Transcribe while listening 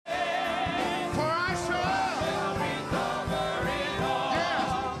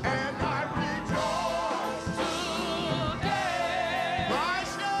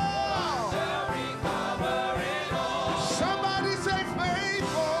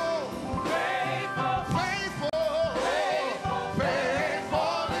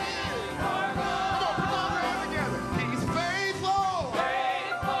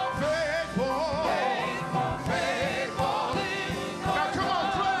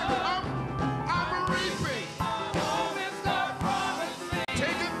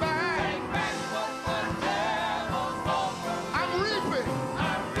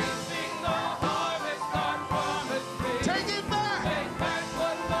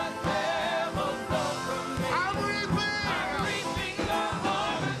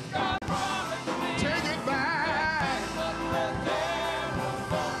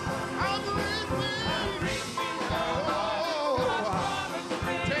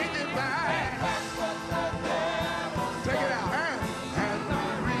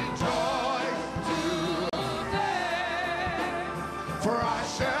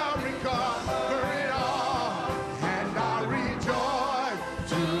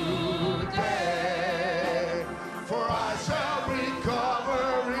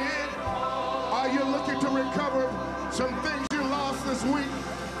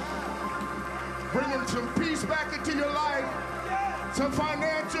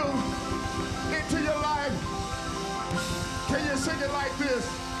do into your life. Can you sing it like this?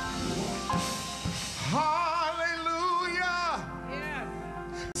 Hallelujah. Yes.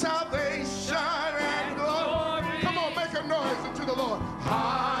 Salvation and glory. Come on, make a noise unto the Lord.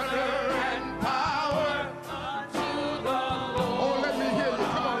 Honor and power Unto the Lord. Oh, let me hear you.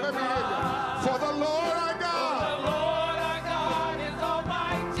 Come on, let me hear you. For the Lord our God. The Lord our God is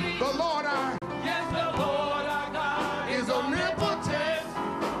almighty. The Lord our Yes, the Lord our God is omnipotent.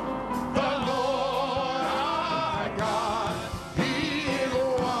 The Lord our God, He is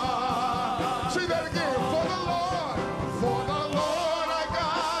one. See that again. For the Lord our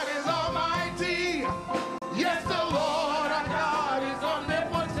God is almighty. Yes, the Lord our God is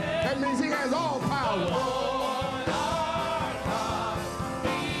omnipotent. That means He has all power. Lord our God,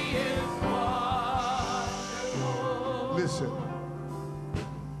 He is wonderful. Listen,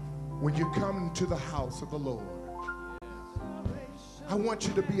 when you come to the house of the Lord, I want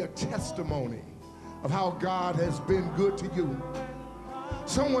you to be a testimony of how God has been good to you.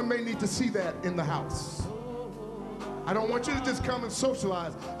 Someone may need to see that in the house. I don't want you to just come and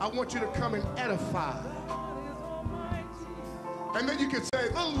socialize. I want you to come and edify. And then you can say,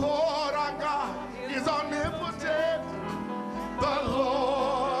 the Lord our God is omnipotent. The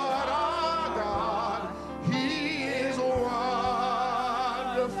Lord our God, He is wonderful.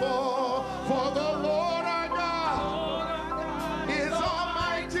 For the Lord our God is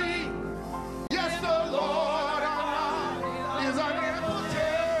almighty. Yes, the Lord our God is omnipotent.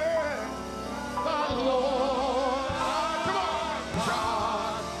 The Lord our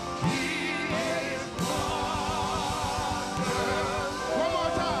God, He is wonderful. One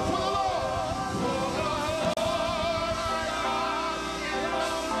more time, for the Lord. For the Lord our God is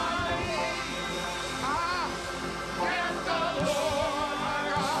almighty. Yes, the Lord our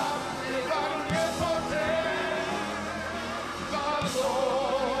God is omnipotent. The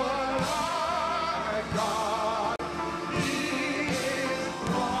Lord our God, He is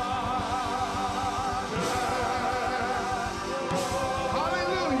wonderful.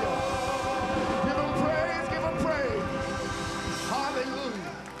 Hallelujah. Give Him praise, give Him praise.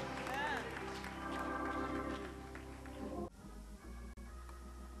 Hallelujah.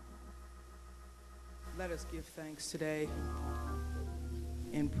 Let us give thanks today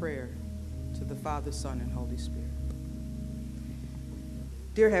in prayer to the Father, Son, and Holy Spirit.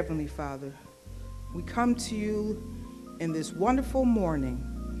 Dear Heavenly Father, we come to you in this wonderful morning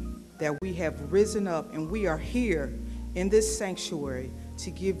that we have risen up and we are here in this sanctuary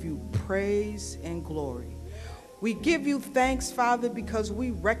to give you praise and glory. We give you thanks, Father, because we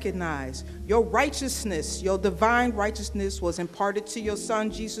recognize your righteousness, your divine righteousness was imparted to your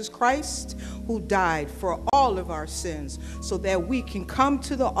Son, Jesus Christ, who died for all of our sins so that we can come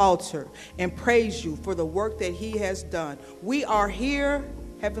to the altar and praise you for the work that he has done. We are here,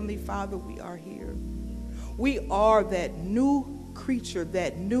 Heavenly Father, we are here. We are that new creature,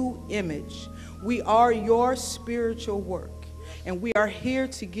 that new image. We are your spiritual work, and we are here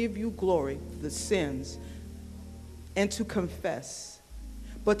to give you glory for the sins and to confess,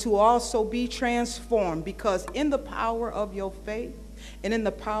 but to also be transformed, because in the power of your faith and in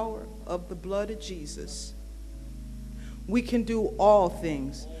the power of the blood of Jesus, we can do all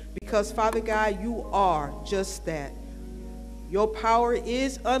things, because Father God, you are just that. Your power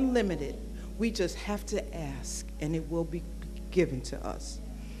is unlimited. We just have to ask and it will be given to us.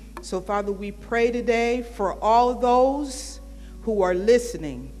 So Father, we pray today for all those who are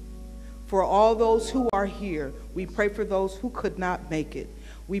listening, for all those who are here. We pray for those who could not make it.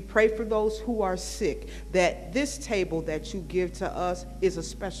 We pray for those who are sick, that this table that you give to us is a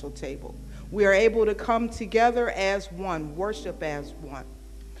special table. We are able to come together as one, worship as one.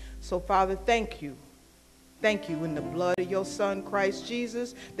 So Father, thank you. Thank you in the blood of your Son, Christ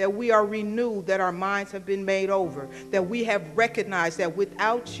Jesus, that we are renewed, that our minds have been made over, that we have recognized that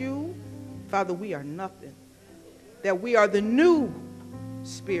without you, Father, we are nothing, that we are the new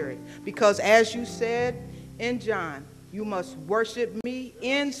spirit, because as you said in John, you must worship me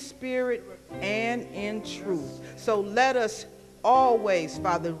in spirit and in truth. So let us always,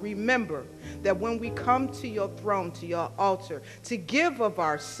 Father, remember that when we come to your throne, to your altar, to give of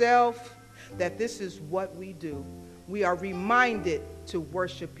ourselves, that this is what we do. We are reminded to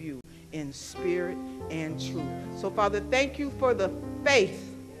worship you in spirit and truth. So Father, thank you for the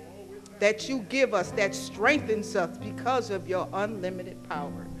faith that you give us, that strengthens us because of your unlimited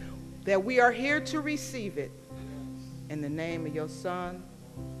power, that we are here to receive it in the name of your Son,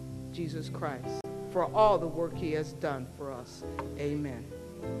 Jesus Christ, for all the work he has done for us. Amen.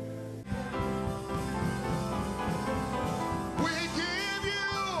 We give you.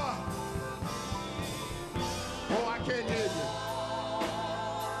 Oh, I can't hear you.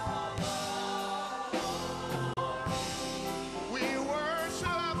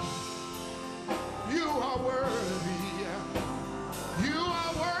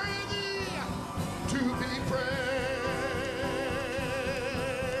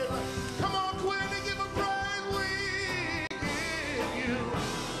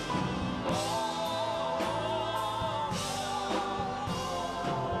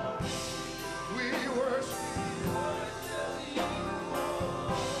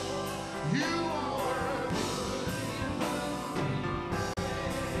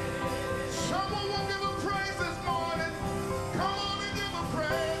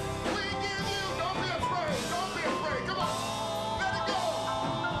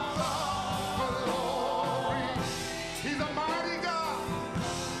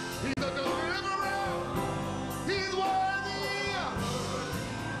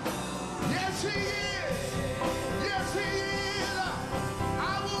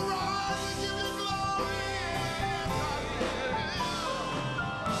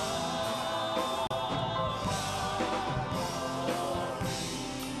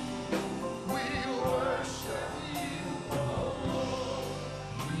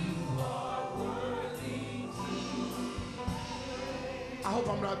 hope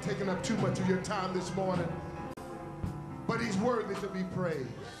I'm not taking up too much of your time this morning, but he's worthy to be praised.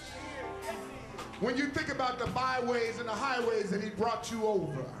 When you think about the byways and the highways that he brought you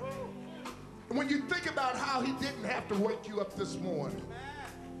over, and when you think about how he didn't have to wake you up this morning,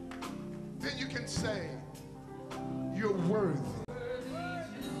 then you can say, you're worthy.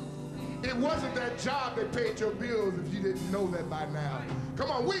 It wasn't that job that paid your bills if you didn't know that by now.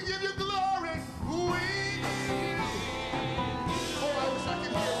 Come on, we give you glory. We give you. Oh, I wish I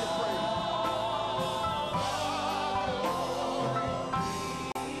could hear you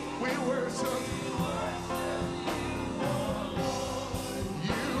pray. We worship.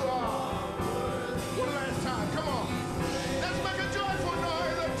 You are. One last time, come on. Let's make a joyful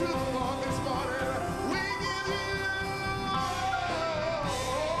noise unto the Lord this morning. We give you.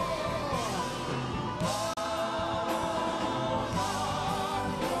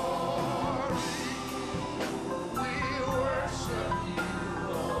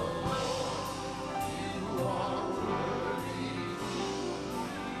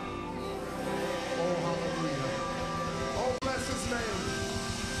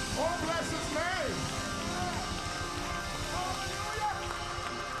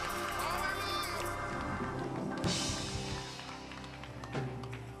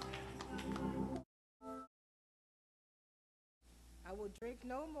 I will drink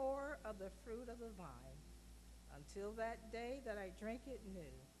no more of the fruit of the vine until that day that I drink it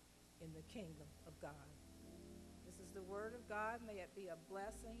new in the kingdom of God. This is the word of God. May it be a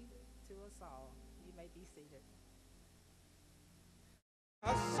blessing to us all. You may be seated.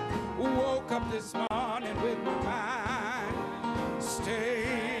 Woke up this morning with my mind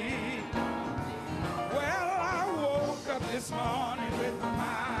stayed. Well, I woke up this morning with my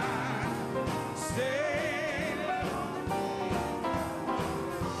mind stayed.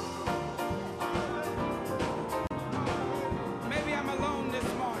 Maybe I'm alone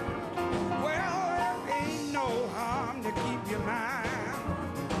this morning. Well, there ain't no harm to keep your mind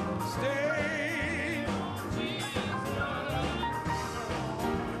stayed.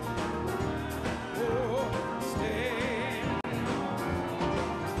 Oh, stay.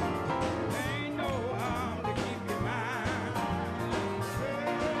 Ain't no harm to keep your mind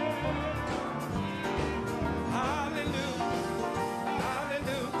stayed. Hallelujah,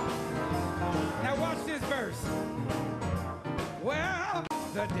 hallelujah. Now watch this verse. Well,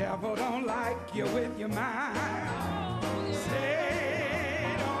 the devil don't like you with your mind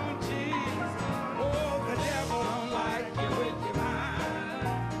stayed on Jesus. Oh, the devil don't like you with your mind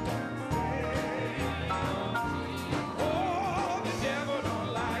stayed on Jesus. Oh, the devil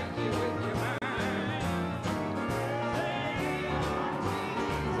don't like you with your mind stayed on Jesus.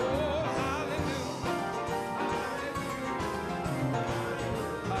 Oh, hallelujah, hallelujah,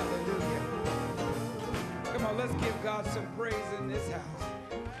 hallelujah. Come on, let's give God some praise in this house.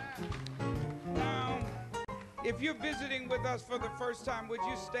 Now, if you're visiting with us for the first time, would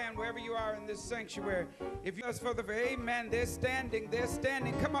you stand wherever you are in this sanctuary? If you're us for the amen, they're standing, they're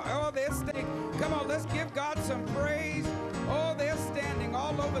standing. Come on, oh, they're standing. Come on, let's give God some praise. Oh, they're standing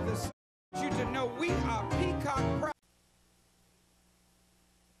all over the city. I want you to know we are peacock proud.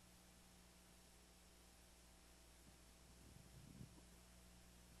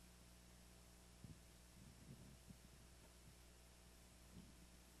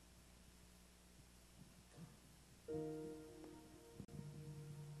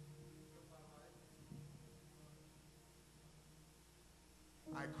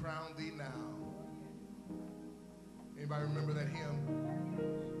 I crown thee now. Anybody remember that hymn?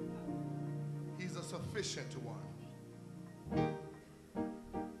 He's a sufficient one.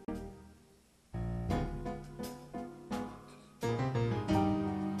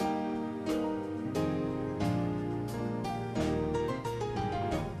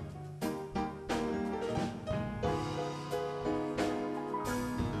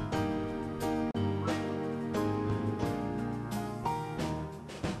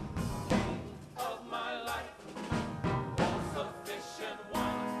 Of my life, sufficient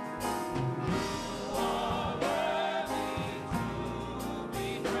one. You are worthy.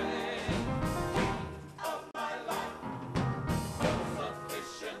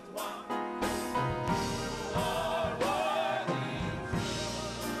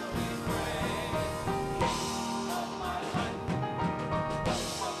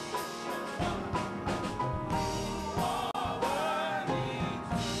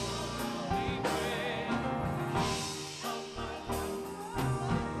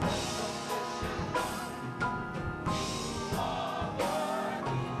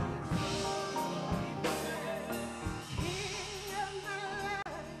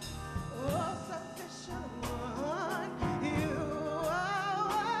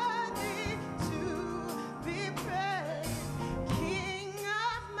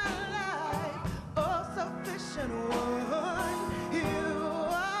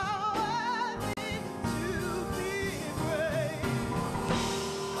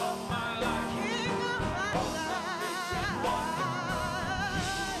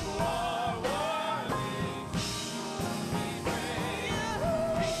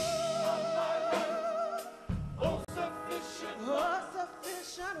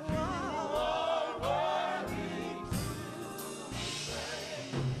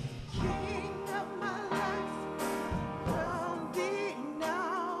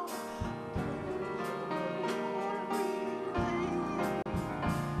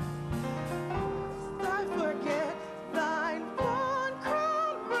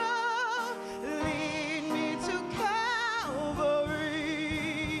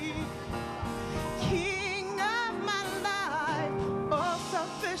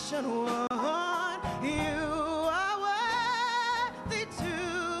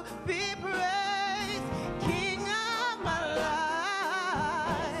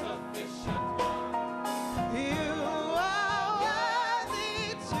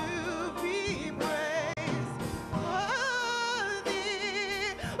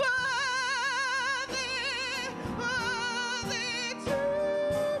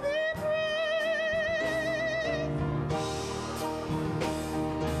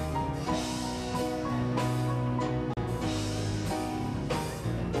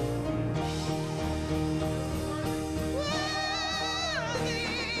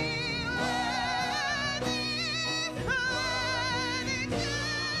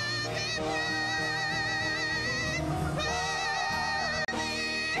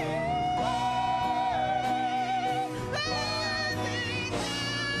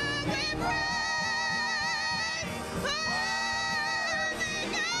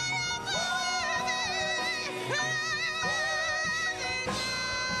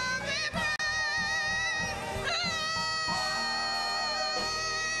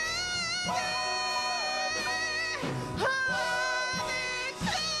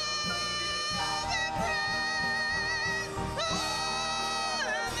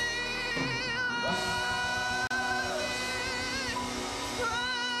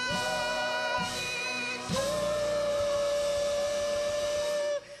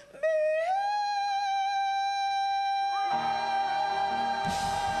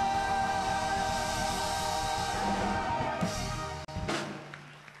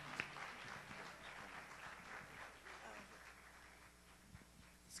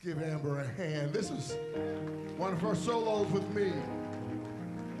 Give Amber a hand. This is one of her solos with me.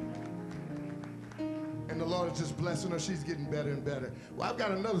 And the Lord is just blessing her. She's getting better and better. Well, I've got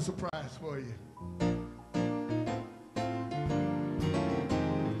another surprise for you.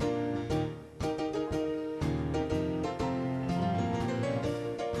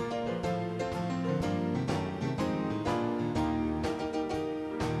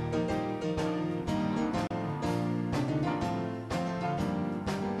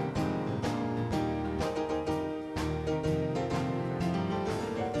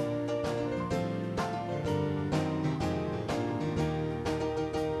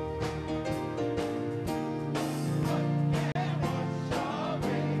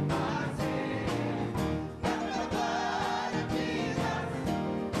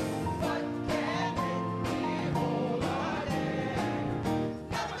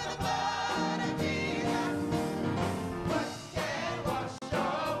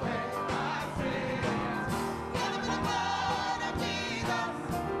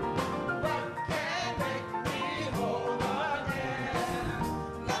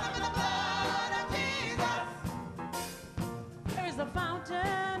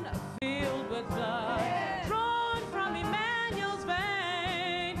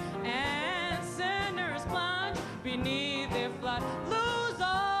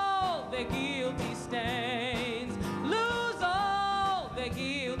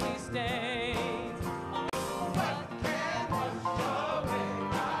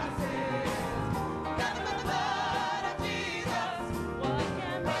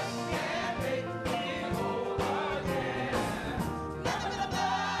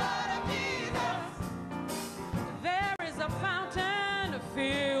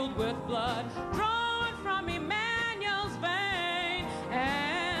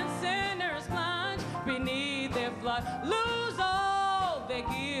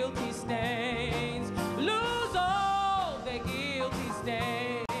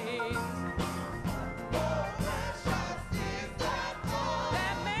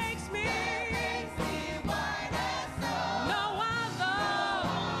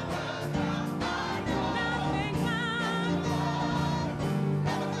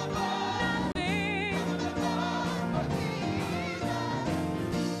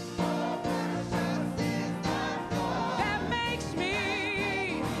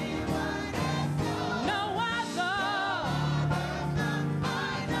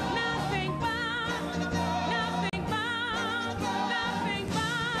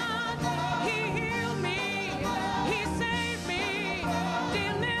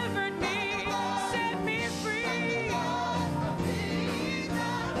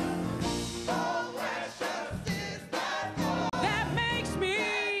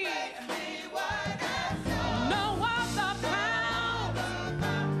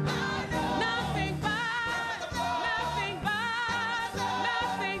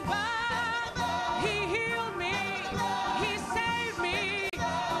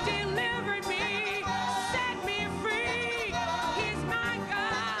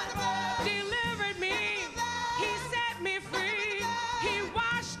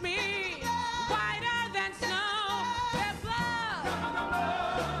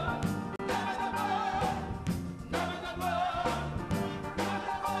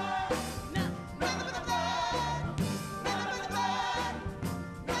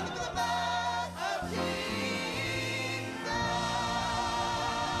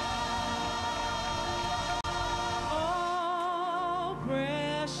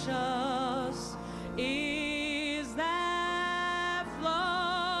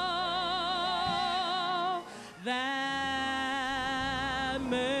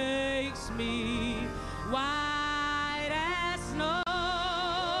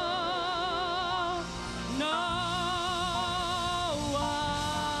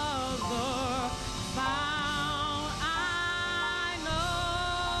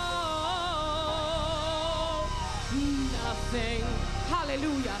 nothing,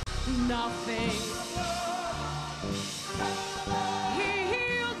 hallelujah, nothing. He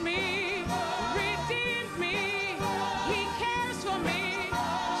healed me, redeemed me, he cares for me,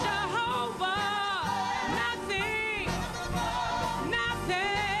 Jehovah. Nothing,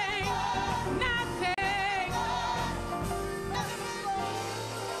 nothing, nothing.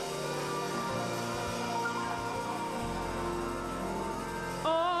 Oh,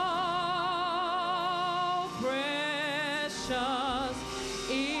 precious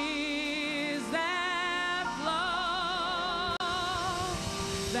is that blood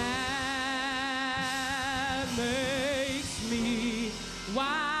that makes me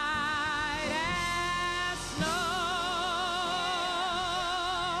white as snow.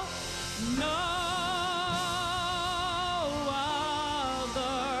 No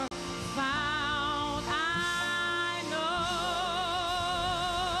other fount I know.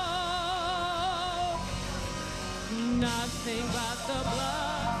 Nothing but the blood.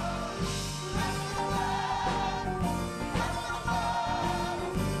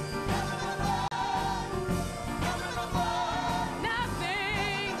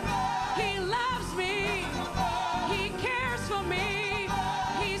 Nothing. He loves me. He cares for me.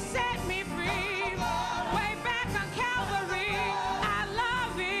 He set me free. Way back on Calvary, I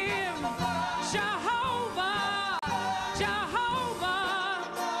love him. Jehovah, Jehovah.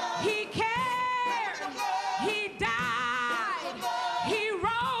 He cared. He died. He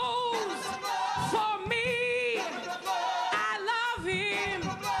rose for me. I love him.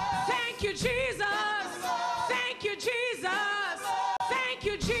 Thank you, Jesus. Thank you, Jesus. Thank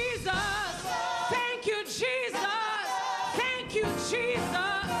you, Jesus. Thank you, Jesus. Thank you,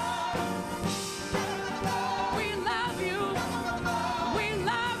 Jesus. We love you. We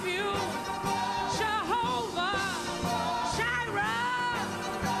love you. Jehovah. Jireh.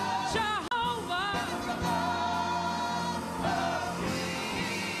 Jehovah.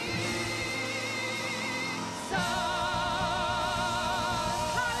 So,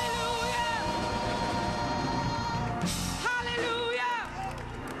 hallelujah. Hallelujah.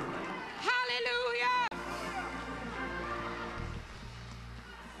 Hallelujah.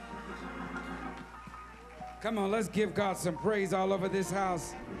 Come on, let's give God some praise all over this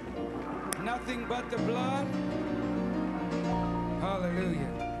house. Nothing but the blood.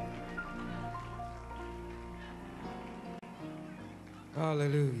 Hallelujah.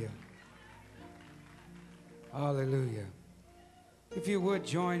 Hallelujah. Hallelujah. If you would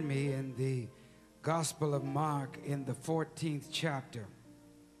join me in the Gospel of Mark in the 14th chapter.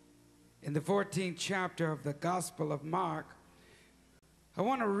 In the 14th chapter of the Gospel of Mark, I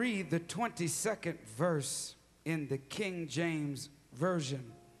want to read the 22nd verse in the King James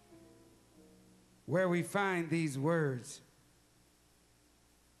Version, where we find these words.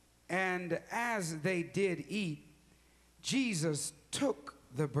 And as they did eat, Jesus took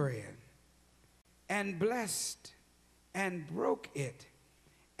the bread and blessed and broke it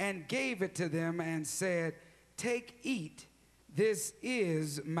and gave it to them and said, "Take, eat, this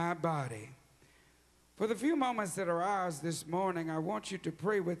is my body." For the few moments that are ours this morning, I want you to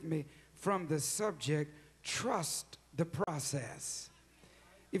pray with me from the subject, trust the process.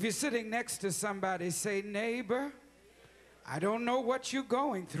 If you're sitting next to somebody, say, "Neighbor, I don't know what you're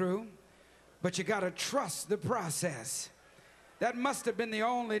going through, but you got to trust the process." That must have been the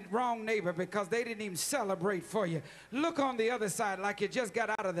only wrong neighbor, because they didn't even celebrate for you. Look on the other side like you just got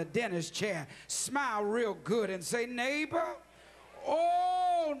out of the dentist chair. Smile real good and say, "Neighbor,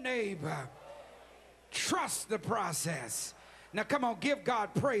 oh neighbor, trust the process." Now come on, give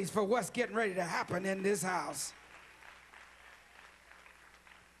God praise for what's getting ready to happen in this house.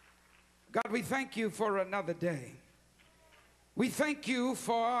 God, we thank you for another day. We thank you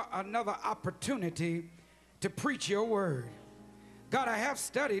for another opportunity to preach your word. God, I have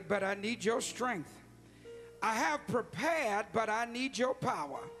studied, but I need your strength. I have prepared, but I need your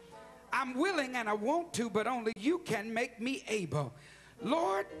power. I'm willing and I want to, but only you can make me able.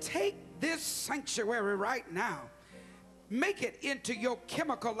 Lord, take this sanctuary right now. Make it into your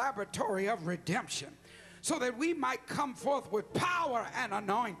chemical laboratory of redemption, so that we might come forth with power and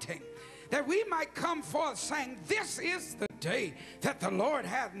anointing. That we might come forth saying, "This is the day that the Lord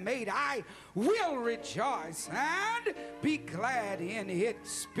hath made. I will rejoice and be glad in it."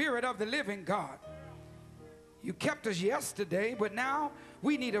 Spirit of the living God, you kept us yesterday, but now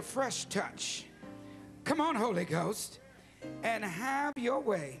we need a fresh touch. Come on, Holy Ghost, and have your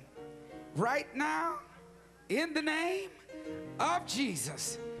way right now in the name of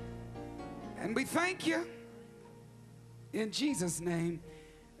Jesus. And we thank you in Jesus' name.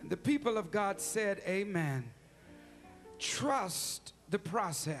 And the people of God said, amen. Trust the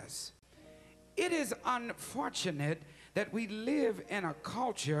process. It is unfortunate that we live in a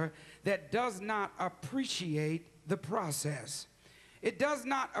culture that does not appreciate the process. It does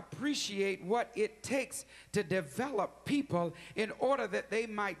not appreciate what it takes to develop people in order that they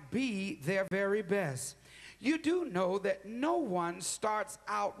might be their very best. You do know that no one starts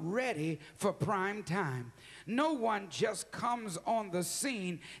out ready for prime time. No one just comes on the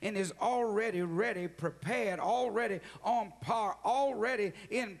scene and is already ready, prepared, already on par, already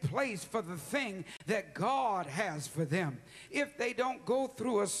in place for the thing that God has for them. If they don't go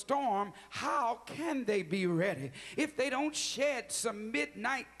through a storm, how can they be ready? If they don't shed some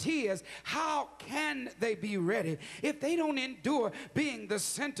midnight tears, how can they be ready? If they don't endure being the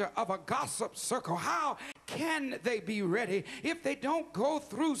center of a gossip circle, how can they be ready? If they don't go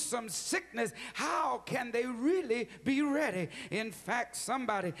through some sickness, how can they really be ready? In fact,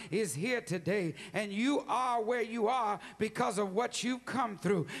 somebody is here today and you are where you are because of what you've come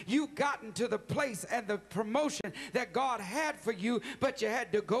through. You've gotten to the place and the promotion that God had for you, but you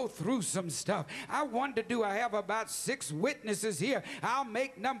had to go through some stuff. I wonder, do I have about 6 witnesses here? I'll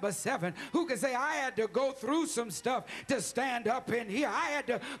make number 7 who can say, I had to go through some stuff to stand up in here. I had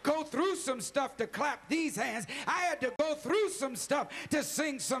to go through some stuff to clap these hands. I had to go through some stuff to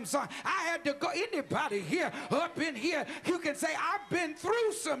sing some song. I had to go. Anybody here, up in here, you can say, I've been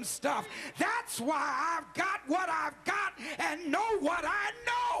through some stuff. That's why I've got what I've got and know what I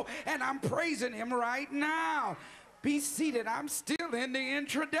know. And I'm praising him right now. Be seated. I'm still in the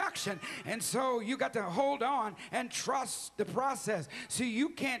introduction. And so you got to hold on and trust the process. See, you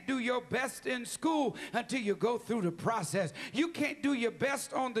can't do your best in school until you go through the process. You can't do your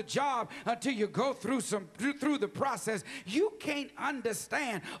best on the job until you go through the process. You can't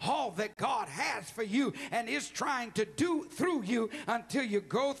understand all that God has for you and is trying to do through you until you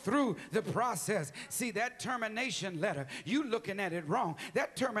go through the process. See, that termination letter, you looking at it wrong.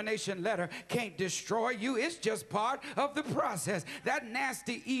 That termination letter can't destroy you. It's just part of the process. That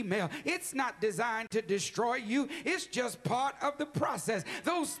nasty email, it's not designed to destroy you. It's just part of the process.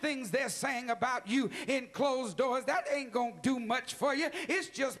 Those things they're saying about you in closed doors, that ain't gonna do much for you. It's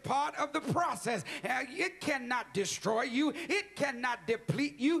just part of the process. It cannot destroy you. It cannot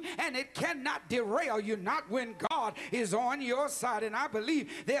deplete you, and it cannot derail you, not when God is on your side. And I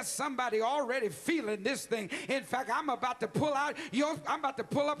believe there's somebody already feeling this thing. In fact, I'm about to pull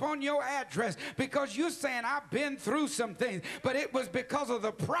up on your address because you're saying, I've been through some things, but it was because of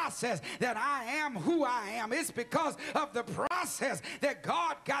the process that I am who I am. It's because of the process that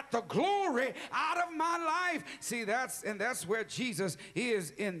God got the glory out of my life. See, that's where Jesus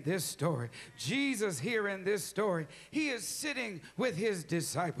is in this story. Jesus here in this story, he is sitting with his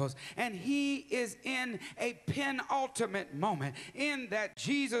disciples, and he is in a penultimate moment in that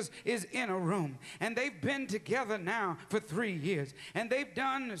Jesus is in a room, and they've been together now for 3 years, and they've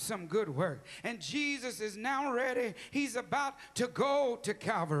done some good work, and Jesus is now ready. He's about to go to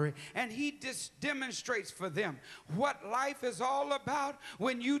Calvary, and he demonstrates for them what life is all about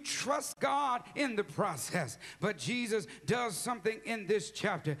when you trust God in the process. But Jesus does something in this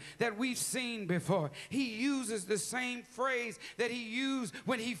chapter that we've seen before. He uses the same phrase that he used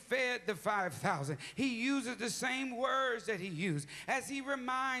when he fed the 5,000. He uses the same words that he used as he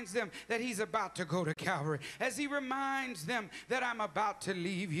reminds them that he's about to go to Calvary, as he reminds them that I'm about to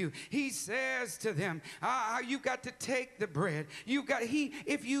leave you. He says to them, you got to take the bread.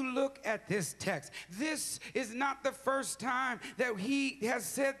 If you look at this text, this is not the first time that he has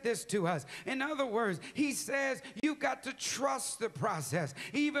said this to us. In other words, he says you've got to trust the process.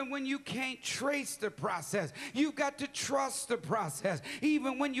 Even when you can't trace the process, you've got to trust the process.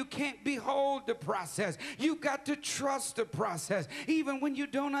 Even when you can't behold the process, you've got to trust the process. Even when you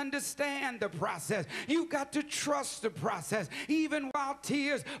don't understand the process, you've got to trust the process. Even while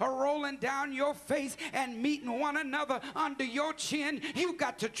tears are rolling down your face and meeting one another under your chin, you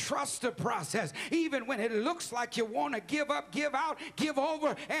got to trust the process. Even when it looks like you want to give up, give out, give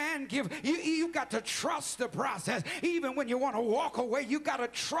over, and you got to trust the process. Even when you want to walk away, you got to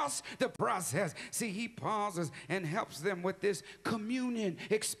trust the process. See, he pauses and helps them with this communion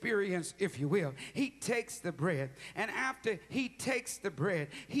experience, if you will. He takes the bread, and after he takes the bread,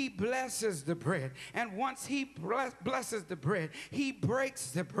 he blesses the bread. And once he blesses the bread, he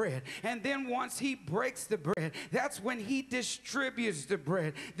breaks the bread. And then once he breaks the bread, that's when he distributes the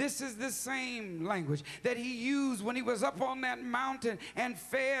bread. This is the same language that he used when he was up on that mountain and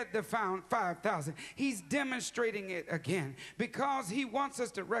fed the 5,000. He's demonstrating it again because he wants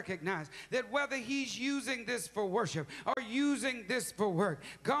us to recognize that whether he's using this for worship or using this for work,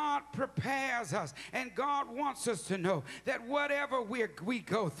 God prepares us, and God wants us to know that whatever we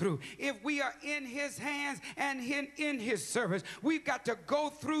go through, if we are in his hands and in his service, we've got to go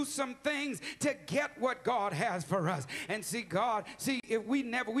through some things to get what God God has for us. And see, if we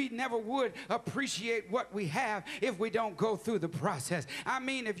never would appreciate what we have if we don't go through the process. I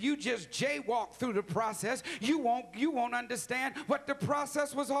mean, if you just jaywalk through the process, you won't understand what the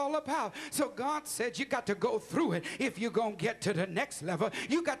process was all about. So God said you got to go through it if you're going to get to the next level.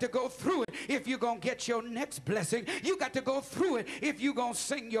 You got to go through it if you're going to get your next blessing. You got to go through it if you're going to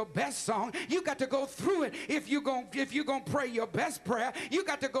sing your best song. You got to go through it if you're going to pray your best prayer. You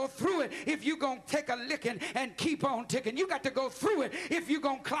got to go through it if you're going to take a licking and keep on ticking. You got to go through it if you're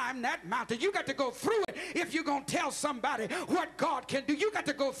going to climb that mountain. You got to go through it if you're going to tell somebody what God can do. You got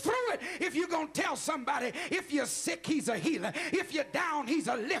to go through it if you're going to tell somebody if you're sick, he's a healer. If you're down, he's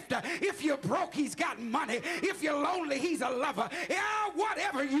a lifter. If you're broke, he's got money. If you're lonely, he's a lover. Yeah,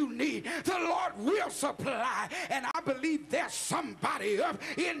 whatever you need, the Lord will supply. And I believe there's somebody up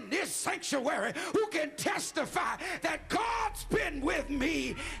in this sanctuary who can testify that God's been with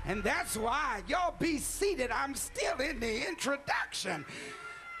me. And that's why, y'all be seated. I'm still in the introduction.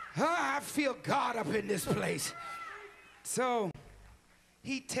 I feel God up in this place. So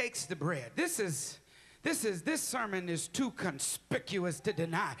he takes the bread. This sermon is too conspicuous to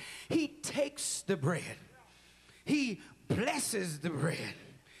deny. He takes the bread. He blesses the bread.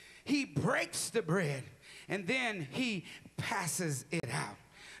 He breaks the bread. And then he passes it out.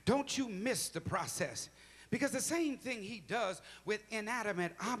 Don't you miss the process. Because the same thing he does with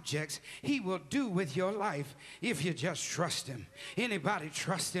inanimate objects, he will do with your life if you just trust him. Anybody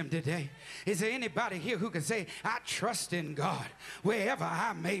trust him today? Is there anybody here who can say, I trust in God wherever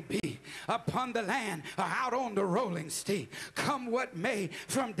I may be, upon the land or out on the rolling sea, come what may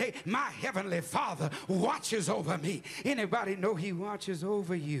from day, my heavenly Father watches over me. Anybody know he watches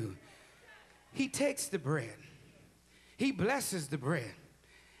over you? He takes the bread. He blesses the bread.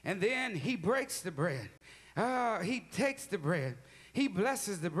 And then he breaks the bread. He takes the bread. He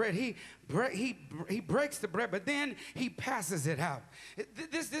blesses the bread. He breaks the bread, but then he passes it out.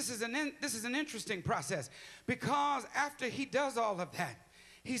 This is an interesting process, because after he does all of that,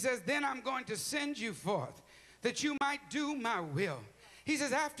 he says, then I'm going to send you forth that you might do my will. He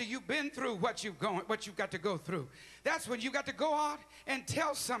says, after you've been through what you've got to go through, that's when you got to go out and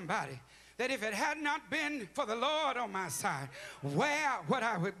tell somebody that if it had not been for the Lord on my side, where would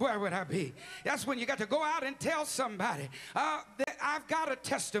I be? That's when you got to go out and tell somebody that I've got a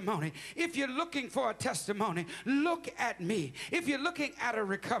testimony. If you're looking for a testimony, look at me. If you're looking at a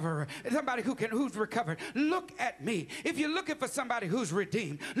recoverer, somebody who's recovered, look at me. If you're looking for somebody who's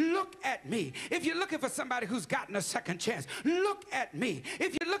redeemed, look at me. If you're looking for somebody who's gotten a second chance, look at me.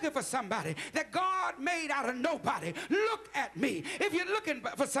 If you're looking for somebody that God made out of nobody, look at me. If you're looking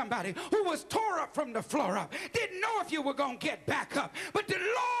for somebody who was tore up from the floor up, didn't know if you were going to get back up, but the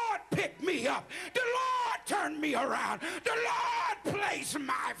Lord picked me up. The Lord turned me around. The Lord placed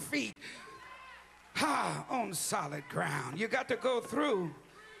my feet on solid ground. You got to go through.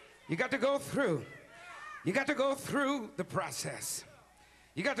 You got to go through. You got to go through the process.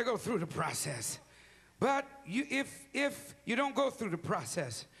 You got to go through the process. But if you don't go through the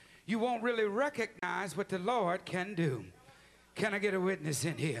process, you won't really recognize what the Lord can do. Can I get a witness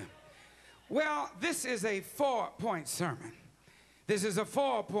in here? Well, this is a 4-point sermon. This is a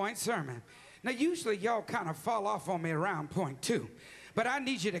 4-point sermon. Now, usually y'all kind of fall off on me around point 2, but I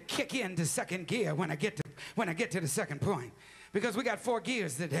need you to kick into second gear when I get to the second point, because we got 4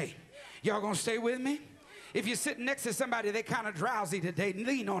 gears today. Y'all gonna stay with me? If you're sitting next to somebody, they kind of drowsy today,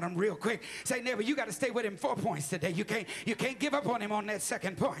 lean on them real quick. Say, neighbor, you got to stay with him 4 points today. You can't give up on him on that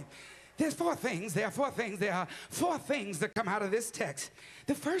second point. There's 4 things. There are 4 things. There are 4 things that come out of this text.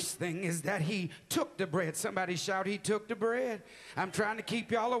 The first thing is that he took the bread. Somebody shout, he took the bread. I'm trying to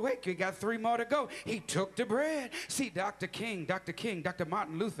keep y'all awake. We got 3 more to go. He took the bread. See, Dr.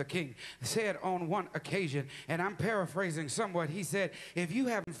 Martin Luther King said on one occasion, and I'm paraphrasing somewhat, he said, if you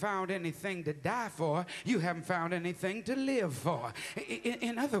haven't found anything to die for, you haven't found anything to live for.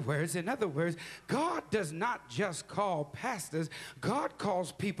 In other words, God does not just call pastors. God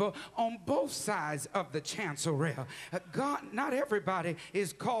calls people on both sides of the chancel rail. Not everybody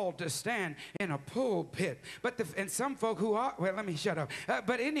is called to stand in a pulpit, and some folk who are, well, let me shut up.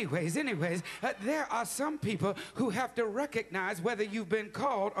 But anyways, there are some people who have to recognize whether you've been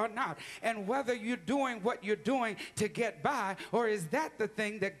called or not, and whether you're doing what you're doing to get by, or is that the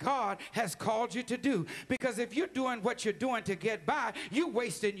thing that God has called you to do? Because if you're doing what you're doing to get by, you're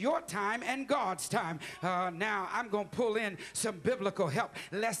wasting your time and God's time. Now, I'm going to pull in some biblical help,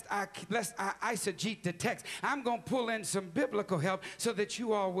 lest I eisegete the text. I'm going to pull in some biblical help so that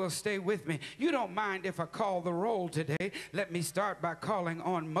you all will stay with me. You don't mind if I call the roll today. Let me start by calling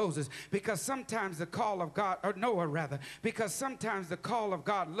on Moses, because sometimes the call of God, or Noah rather, because sometimes the call of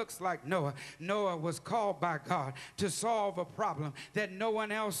God looks like Noah. Noah was called by God to solve a problem that no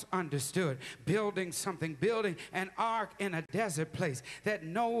one else understood. Building something, building an ark in a desert place that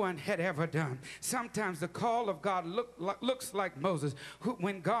no one had ever done. Sometimes the call of God looks like Moses, who,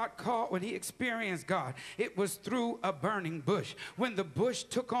 when he experienced God, it was through a burning bush. When the bush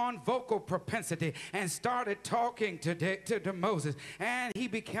took on vocal propensity and started talking to Moses, and he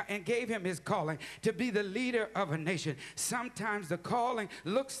gave him his calling to be the leader of a nation. Sometimes the calling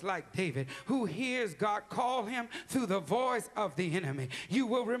looks like David, who hears God call him through the voice of the enemy. You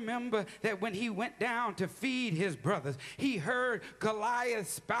will remember that when he went down to feed his brothers, he heard Goliath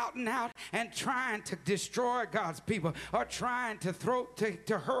spouting out and trying to destroy God's people, or trying to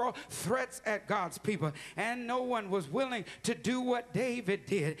hurl threats at God's people. And no one was willing to do what David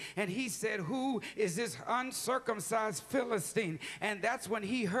did. And he said, "Who is this uncircumcised Philistine?" And that's when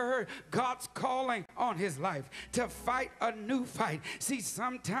he heard God's calling on his life to fight a new fight. See,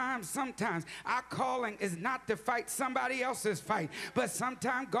 sometimes our calling is not to fight somebody else's fight, but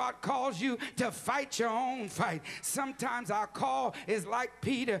sometimes God calls you to fight your own fight. Sometimes our call is like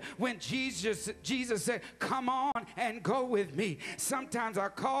Peter when Jesus said, "Come on and go with me." Sometimes our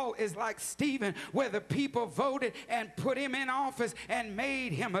call is like Stephen, where the people voted and put him in office and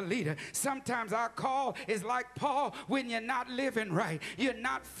made him a leader. Sometimes our call is like Paul when you're not living right. You're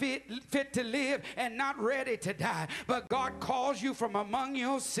not fit to live and not ready to die. But God calls you from among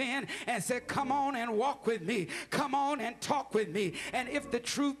your sin and said, "Come on and walk with me. Come on and talk with me." And if the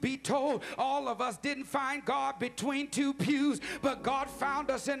truth be told, all of us didn't find God between two pews, but God found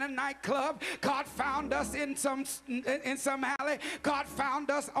us in a nightclub. God found us in some alley. God found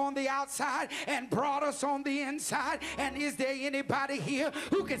us on the outside and brought us on the inside. And is there anybody here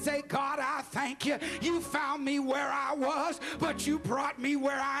who can say, "God, I thank you. You found me where I was, but you brought me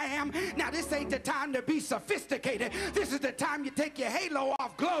where I am"? Now, this ain't the time to be sophisticated. This is the time you take your halo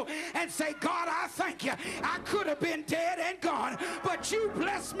off, glow, and say, "God, I thank you. I could have been dead and gone, but you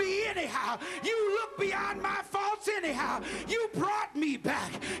blessed me anyhow. You looked beyond my faults anyhow. You brought me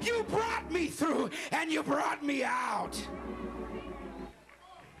back. You brought me through, and you brought me out."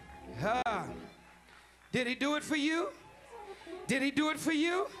 Did he do it for you? Did he do it for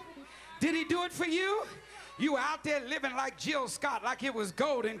you? Did he do it for you? You were out there living like Jill Scott, like it was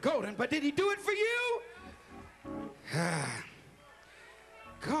golden, but did he do it for you?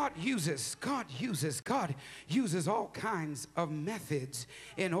 God uses all kinds of methods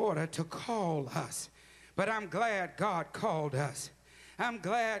in order to call us. But I'm glad God called us. I'm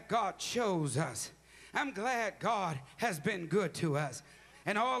glad God chose us. I'm glad God has been good to us.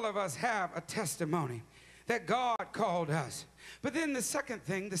 And all of us have a testimony that God called us. But then the second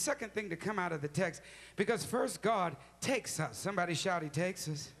thing to come out of the text, because first God takes us. Somebody shout, "He takes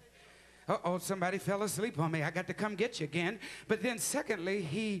us." Uh-oh, somebody fell asleep on me. I got to come get you again. But then secondly,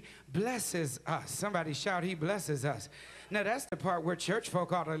 he blesses us. Somebody shout, "He blesses us." Now, that's the part where church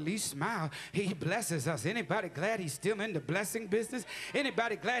folk ought to at least smile. He blesses us. Anybody glad he's still in the blessing business?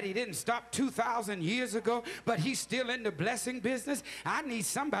 Anybody glad he didn't stop 2,000 years ago, but he's still in the blessing business? I need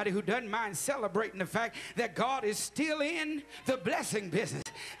somebody who doesn't mind celebrating the fact that God is still in the blessing business.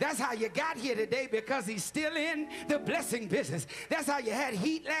 That's how you got here today, because he's still in the blessing business. That's how you had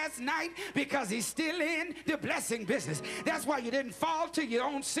heat last night, because he's still in the blessing business. That's why you didn't fall to your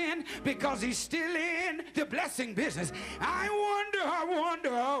own sin, because he's still in the blessing business. I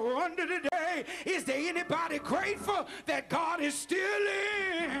wonder today, is there anybody grateful that God is still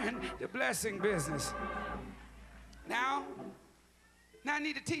in the blessing business? Now I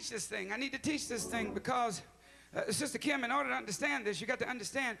need to teach this thing. I need to teach this thing because, Sister Kim, in order to understand this, you got to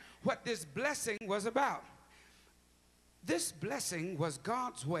understand what this blessing was about. This blessing was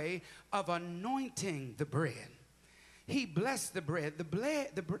God's way of anointing the bread. He blessed the bread.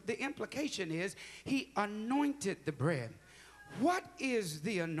 The implication is he anointed the bread. What is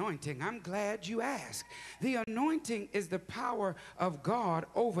the anointing? I'm glad you asked. The anointing is the power of God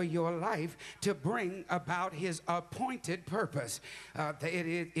over your life to bring about his appointed purpose.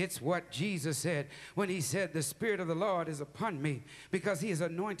 It's what Jesus said when he said, "The Spirit of the Lord is upon me because he has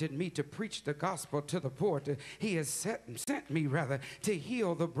anointed me to preach the gospel to the poor. He has sent me to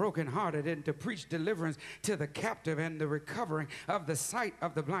heal the brokenhearted and to preach deliverance to the captive and the recovering of the sight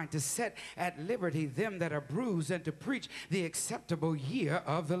of the blind, to set at liberty them that are bruised and to preach the acceptable year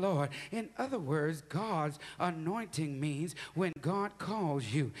of the Lord. In other words, God's anointing means when God calls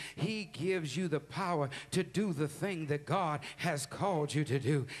you, he gives you the power to do the thing that God has called you to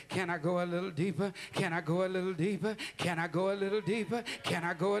do. Can I go a little deeper? Can I go a little deeper? Can I go a little deeper? Can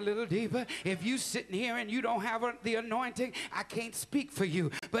I go a little deeper? If you sitting here and you don't have the anointing, I can't speak for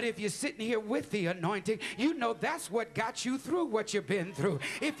you. But if you're sitting here with the anointing, you know that's what got you through what you've been through.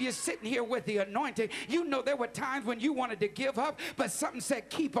 If you're sitting here with the anointing, you know there were times when you wanted to give up, but something said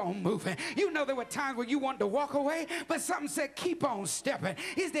keep on moving. You know there were times when you wanted to walk away, but something said keep on stepping.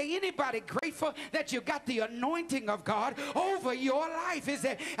 Is there anybody grateful that you got the anointing of God over your life? Is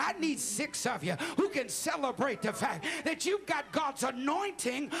there? I need 6 of you who can celebrate the fact that you've got God's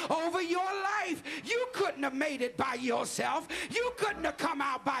anointing over your life. You couldn't have made it by yourself. You couldn't have come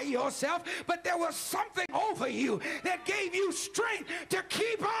out by yourself, but there was something over you that gave you strength to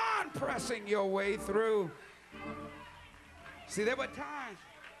keep on pressing your way through. See, there were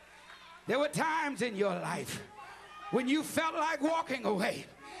times in your life when you felt like walking away,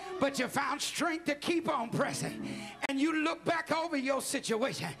 but you found strength to keep on pressing. And you look back over your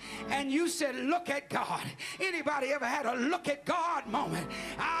situation and you said, look at God. Anybody ever had a look at God moment?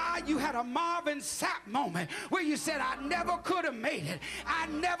 You had a Marvin Sapp moment where you said, I never could have made it. I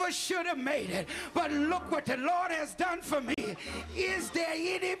never should have made it. But look what the Lord has done for me. Is there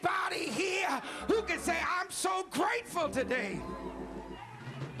anybody here who can say, I'm so grateful today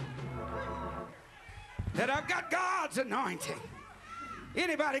that I've got God's anointing?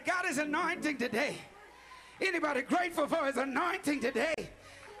 Anybody got his anointing today? Anybody grateful for his anointing today?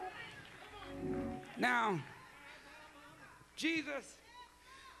 Now, Jesus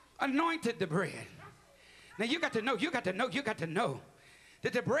anointed the bread. Now you got to know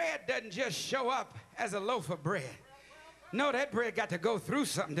that the bread doesn't just show up as a loaf of bread. No, that bread got to go through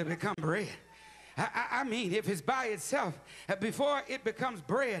something to become bread. I mean, if it's by itself, before it becomes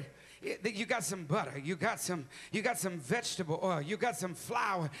bread, you got some butter, you got some vegetable oil, you got some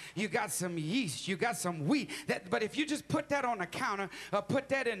flour, you got some yeast, you got some wheat. But if you just put that on the counter or put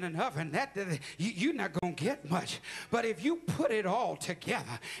that in an oven, you're not going to get much. But if you put it all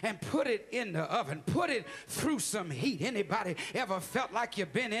together and put it in the oven, put it through some heat. Anybody ever felt like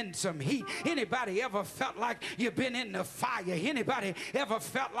you've been in some heat? Anybody ever felt like you've been in the fire? Anybody ever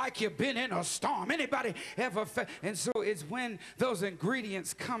felt like you've been in a storm? Anybody ever felt? And so it's when those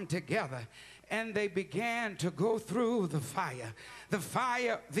ingredients come together and they began to go through the fire,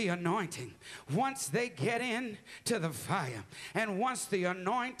 the anointing. Once they get into the fire and once the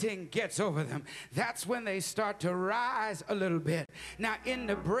anointing gets over them, that's when they start to rise a little bit. Now in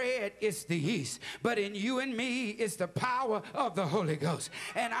the bread it's the yeast, but in you and me it's the power of the Holy Ghost.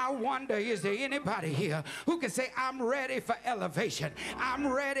 And I wonder, is there anybody here who can say, I'm ready for elevation, I'm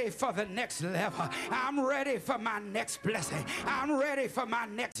ready for the next level, I'm ready for my next blessing, I'm ready for my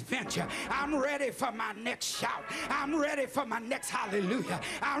next venture, I'm ready for my next shout, I'm ready for my next hallelujah,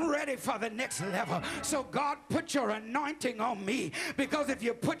 I'm ready for the next level. So God, put your anointing on me, because if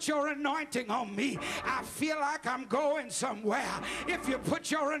you put your anointing on me, I feel like I'm going somewhere. If you put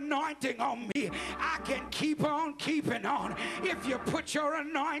your anointing on me, I can keep on keeping on. If you put your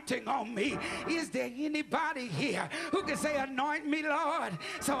anointing on me, is there anybody here who can say, anoint me, Lord,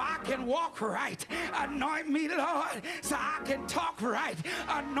 so I can walk right? Anoint me, Lord, so I can talk right.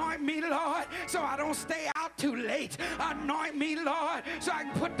 Anoint me, Lord, so I don't stay out too late. Anoint me, Lord, so I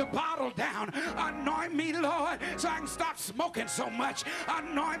can put the bottle down. Anoint me, Lord, so I can stop smoking so much.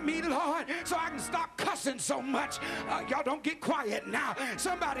 Anoint me, Lord, so I can stop cussing so much. Y'all don't get quiet now.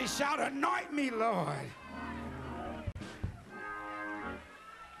 Somebody shout, anoint me, Lord.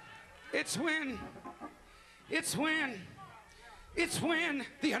 It's when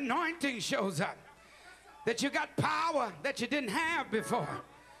the anointing shows up that you got power that you didn't have before.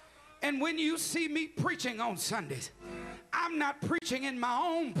 And when you see me preaching on Sundays, I'm not preaching in my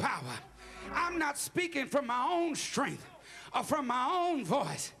own power. I'm not speaking from my own strength or from my own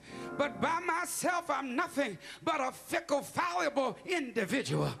voice. But by myself, I'm nothing but a fickle, fallible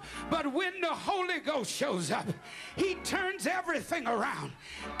individual. But when the Holy Ghost shows up, he turns everything around.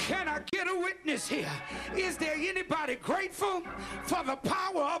 Can I get a witness here? Is there anybody grateful for the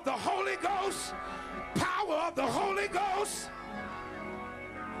power of the Holy Ghost? Power of the Holy Ghost?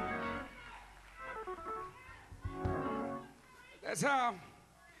 That's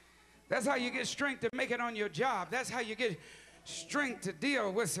how you get strength to make it on your job. That's how you get strength to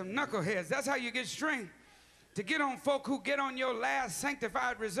deal with some knuckleheads. That's how you get strength to get on folk who get on your last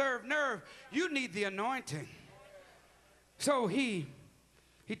sanctified reserve nerve. You need the anointing. So he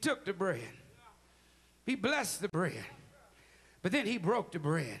took the bread. He blessed the bread. But then he broke the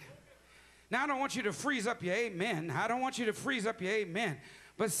bread. Now, I don't want you to freeze up your amen. I don't want you to freeze up your amen.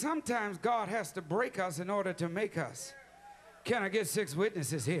 But sometimes God has to break us in order to make us. Can I get 6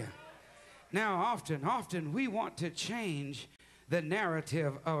 witnesses here? Now, often we want to change the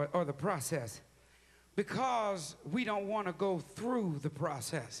narrative or the process because we don't want to go through the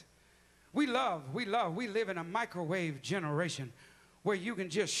process. We live in a microwave generation where you can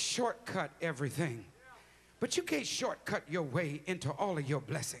just shortcut everything. But you can't shortcut your way into all of your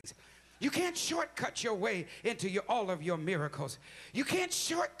blessings. You can't shortcut your way into all of your miracles. You can't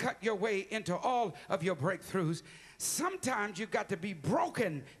shortcut your way into all of your breakthroughs. Sometimes you've got to be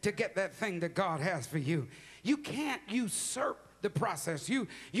broken to get that thing that God has for you. You can't usurp the process. You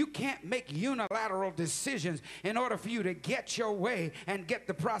can't make unilateral decisions in order for you to get your way and get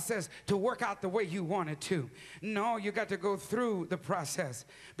the process to work out the way you want it to. No, you got to go through the process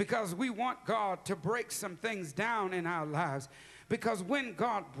because we want God to break some things down in our lives. Because when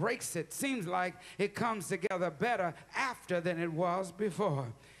God breaks it, seems like it comes together better after than it was before.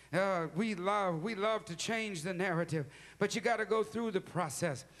 We love to change the narrative, but you got to go through the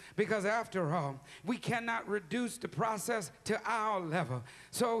process because after all, we cannot reduce the process to our level.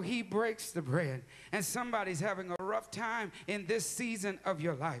 So he breaks the bread, and somebody's having a rough time in this season of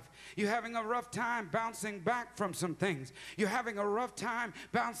your life. You're having a rough time bouncing back from some things. You're having a rough time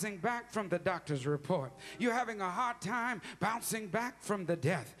bouncing back from the doctor's report. You're having a hard time bouncing back from the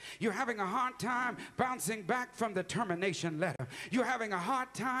death. You're having a hard time bouncing back from the termination letter. You're having a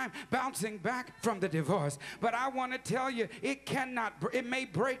hard time bouncing back from the divorce. But I want to tell you, it may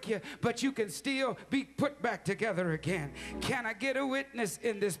break you, but you can still be put back together again. Can I get a witness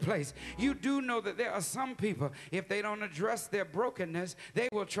in this place? You do know that there are some people, if they don't address their brokenness, they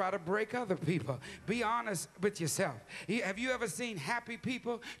will try to break other people. Be honest with yourself. Have you ever seen happy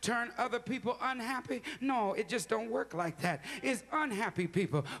people turn other people unhappy? No, it just don't work like that. It's unhappy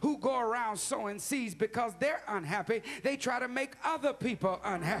people who go around sowing seeds because they're unhappy. They try to make other people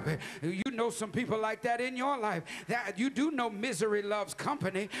unhappy. You know some people like that in your life. That you do know misery loves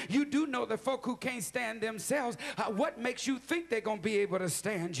company. You do know the folk who can't stand themselves. What makes you think they're going to be able to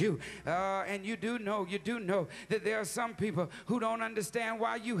stand you? And you do know that there are some people who don't understand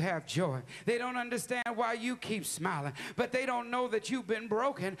why you have joy. They don't understand why you keep smiling. But they don't know that you've been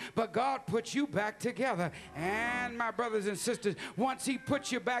broken, but God put you back together. And my brothers and sisters, once he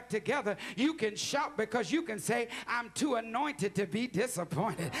puts you back together, you can shout because you can say, I'm too anointed to be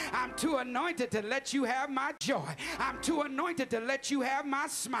disappointed. I'm too anointed to let you have my joy. I'm too anointed to let you have my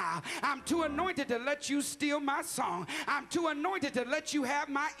smile. I'm too anointed to let you steal my song. I'm too anointed to let you have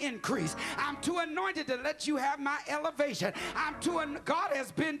my increase. I'm too anointed to let you have my elevation. God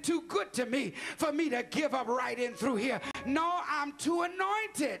has been too good to me for me to give up right in through here. No, I'm too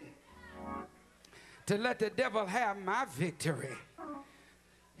anointed to let the devil have my victory.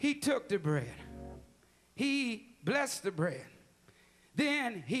 He took the bread. He blessed the bread.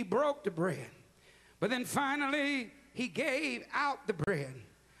 Then he broke the bread. But then finally, he gave out the bread,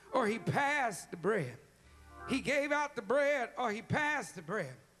 or he passed the bread. He gave out the bread, or he passed the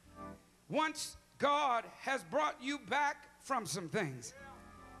bread. Once God has brought you back from some things,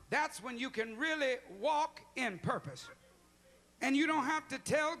 that's when you can really walk in purpose. And you don't have to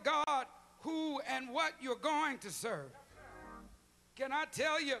tell God who and what you're going to serve. Can I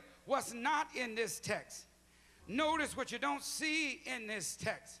tell you what's not in this text? Notice what you don't see in this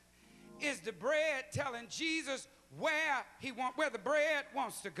text is the bread telling Jesus where the bread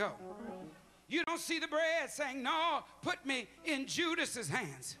wants to go. You don't see the bread saying, no, put me in Judas's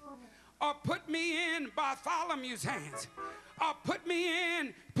hands, or put me in Bartholomew's hands, or put me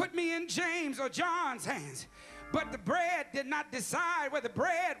in James or John's hands. But the bread did not decide where the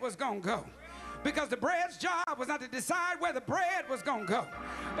bread was going to go. Because the bread's job was not to decide where the bread was going to go.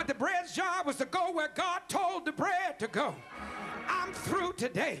 But the bread's job was to go where God told the bread to go. I'm through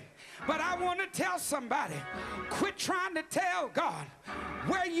today. But I want to tell somebody, quit trying to tell God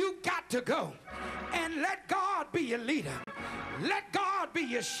where you got to go. And let God be your leader. Let God be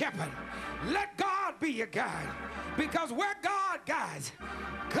your shepherd. Let God be your guide. Because where God guides,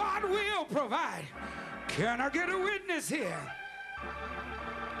 God will provide. Can I get a witness here?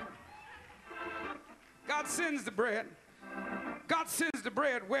 God sends the bread. God sends the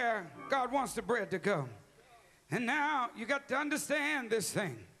bread where God wants the bread to go. And now you got to understand this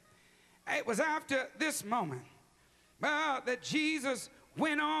thing. It was after this moment that Jesus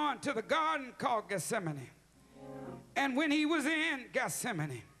went on to the garden called Gethsemane. And when he was in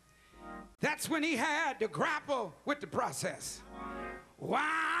Gethsemane, that's when he had to grapple with the process.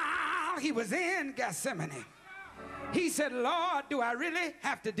 While he was in Gethsemane, he said, Lord, do I really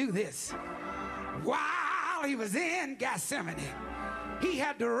have to do this? While he was in Gethsemane, He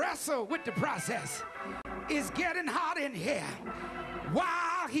had to wrestle with the process. It's getting hot in here.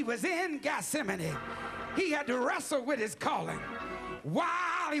 While he was in Gethsemane, he had to wrestle with his calling.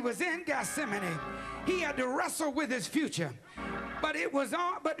 While he was in Gethsemane, he had to wrestle with his future. But it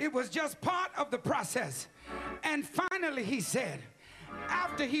was just part of the process. And finally he said,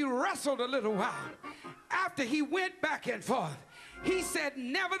 after he wrestled a little while, after he went back and forth, he said,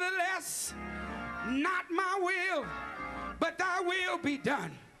 nevertheless, not my will, but thy will be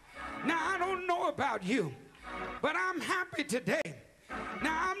done. Now, I don't know about you, but I'm happy today.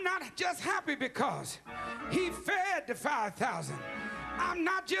 Now, I'm not just happy because he fed the 5,000. I'm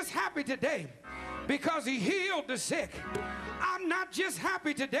not just happy today because he healed the sick. I'm not just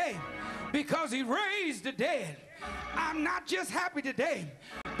happy today because he raised the dead. I'm not just happy today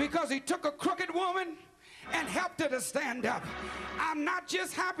because he took a crooked woman and helped her to stand up. I'm not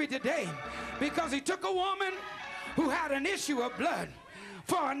just happy today because he took a woman who had an issue of blood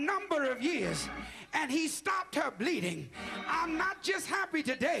for a number of years and he stopped her bleeding. I'm not just happy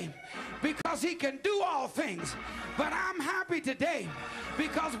today because he can do all things, but I'm happy today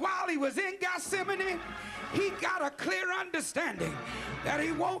because while he was in Gethsemane, he got a clear understanding that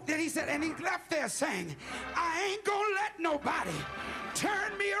he said, and he left there saying, I ain't gonna let nobody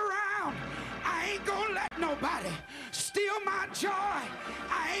turn me around. I ain't gonna let nobody steal my joy.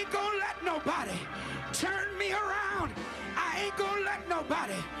 I ain't gonna let nobody turn me around. I ain't gonna let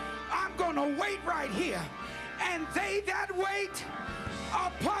nobody. I'm gonna wait right here. And they that wait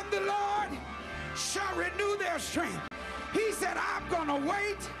upon the Lord shall renew their strength. He said, I'm gonna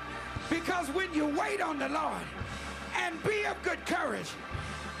wait because when you wait on the Lord and be of good courage,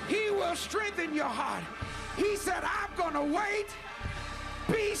 he will strengthen your heart. He said, I'm gonna wait.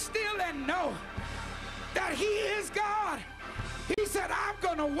 Be still and know that he is God. He said, I'm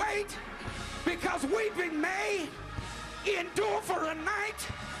gonna wait because weeping may endure for a night,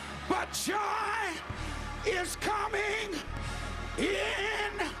 but joy is coming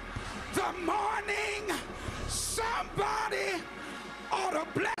in the morning. Somebody ought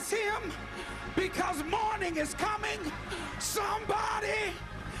to bless him because morning is coming. Somebody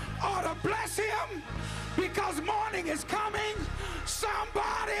ought to bless him because morning is coming.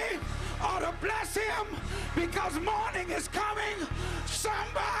 Somebody ought to bless him because morning is coming.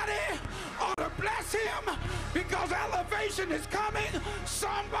 Somebody ought to bless him because elevation is coming.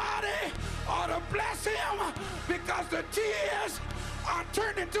 Somebody ought to bless him because the tears are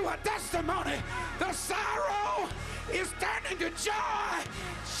turning to a testimony. The sorrow is turning to joy.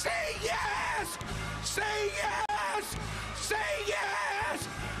 Say yes, say yes, say yes,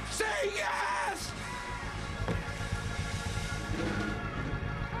 say yes.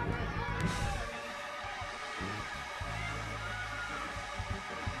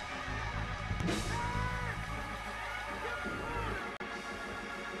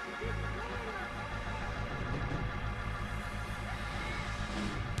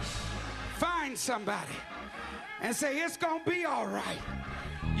 Find somebody and say, it's gonna be all right.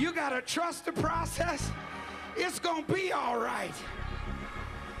 You gotta trust the process. It's gonna be all right.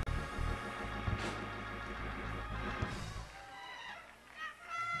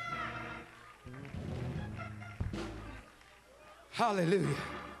 Hallelujah.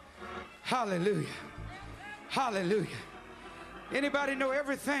 Hallelujah. Hallelujah. Anybody know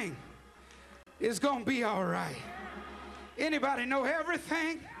everything is gonna be all right? Anybody know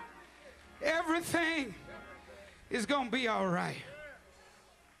everything? Everything is going to be all right.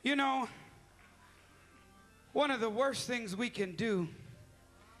 You know, one of the worst things we can do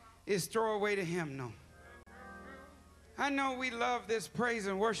is throw away the hymnal. I know we love this praise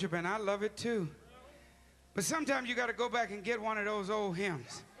and worship, and I love it too. But sometimes you got to go back and get one of those old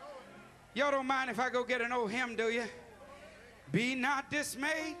hymns. Y'all don't mind if I go get an old hymn, do you? Be not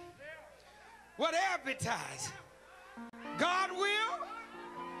dismayed. What advertise? God will.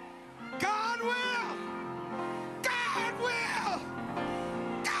 God will. God will.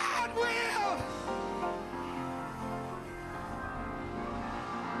 God will.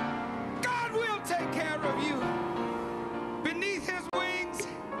 God will take care of you. Beneath his wings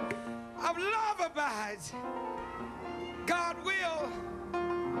of love abides. God will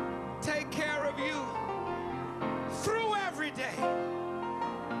take care of you through every day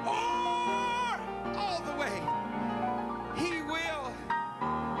or all the way. He will.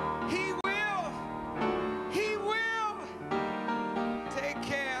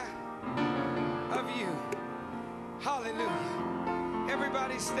 Hallelujah.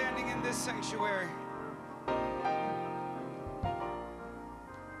 Everybody standing in this sanctuary.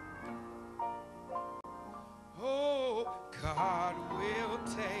 Oh, God will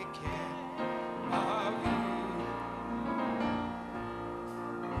take care of you.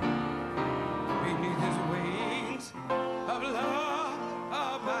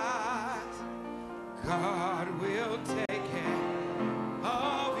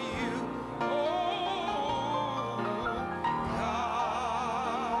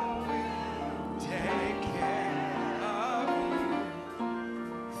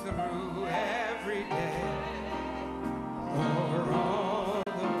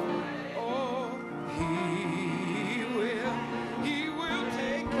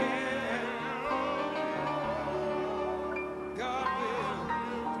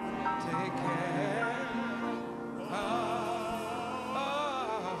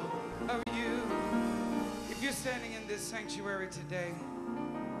 sanctuary today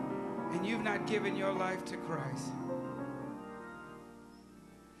and you've not given your life to Christ,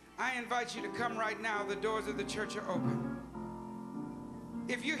 I invite you to come right now. The doors of the church are open.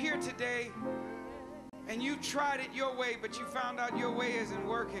 If you're here today and you tried it your way, but you found out your way isn't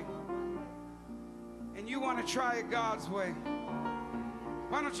working, and you want to try it God's way,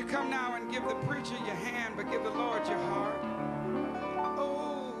 why don't you come now and give the preacher your hand, but give the Lord your heart?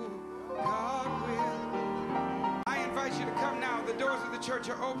 Oh, God will. I invite you to come now. The doors of the church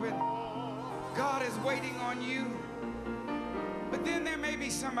are open. God is waiting on you. But then there may be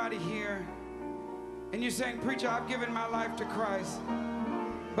somebody here, and you're saying, preacher, I've given my life to Christ,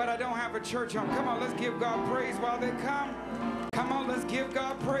 but I don't have a church home. Come on, let's give God praise while they come. Come on, let's give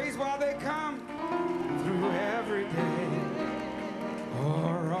God praise while they come. Through every day,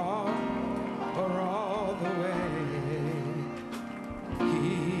 or all the way,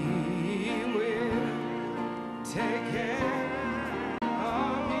 He will take care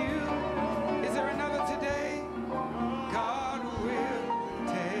of you. Is there another today? God will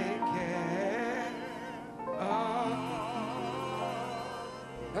take care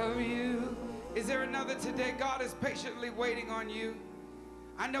of you. Is there another today? God is patiently waiting on you.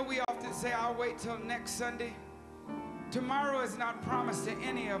 I know we often say, I'll wait till next Sunday. Tomorrow is not promised to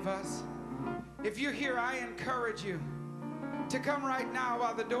any of us. If you're here, I encourage you to come right now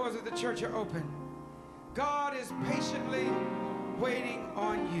while the doors of the church are open. God is patiently waiting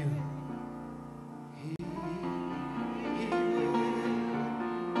on you. He will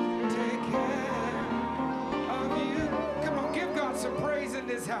take care of you. Come on, give God some praise in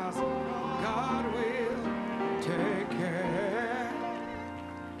this house. God will take care.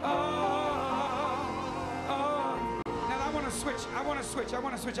 Now I want to switch. I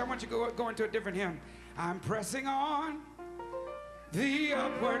want you to go into a different hymn. I'm pressing on the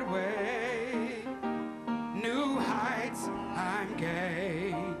upward way. New heights I'm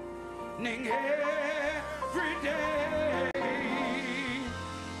gaining every day.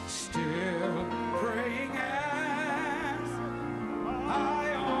 Still praying as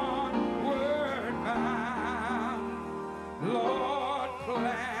I onward bound. Lord,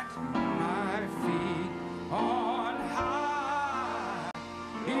 plant my feet on higher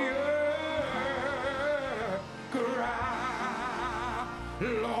ground.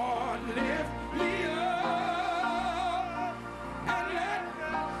 Lord, lift me up and let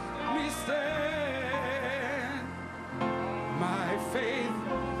me stand. My faith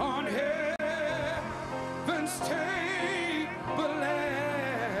on heaven's table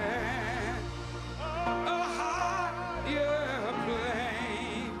land. A higher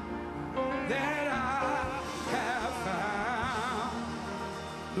plane that I have found.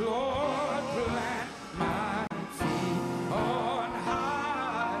 Lord, plant my feet on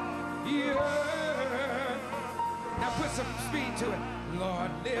higher. Now put some speed to it.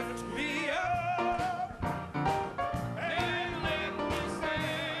 Lord, lift me up and let me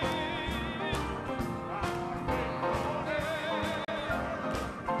stand.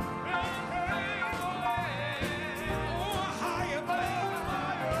 Oh, a higher plane.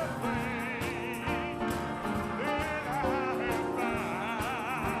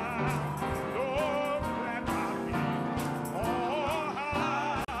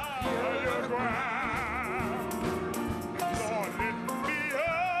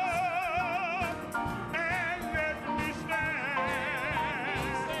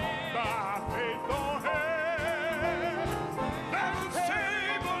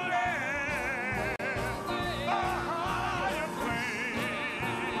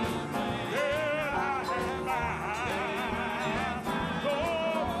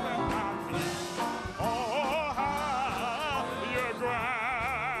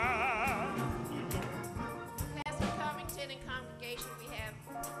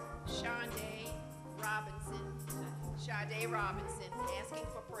 Robinson asking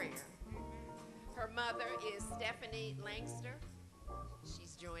for prayer. Her mother is Stephanie Langster.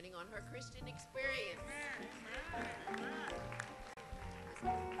 She's joining on her Christian experience.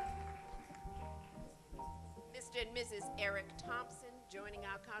 Mr. and Mrs. Eric Thompson joining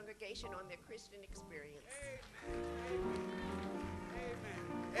our congregation on their Christian experience.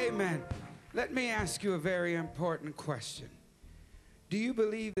 Amen. Amen. Let me ask you a very important question. Do you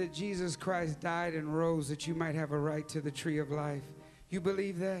believe that Jesus Christ died and rose that you might have a right to the tree of life? You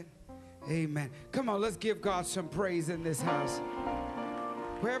believe that? Amen. Come on, let's give God some praise in this house.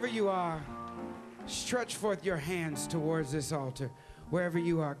 Wherever you are, stretch forth your hands towards this altar. Wherever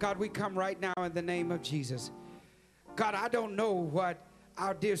you are. God, we come right now in the name of Jesus. God, I don't know what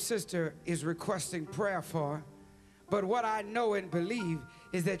our dear sister is requesting prayer for, but what I know and believe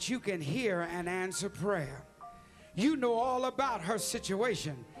is that you can hear and answer prayer. You know all about her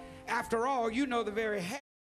situation. After all, you know the very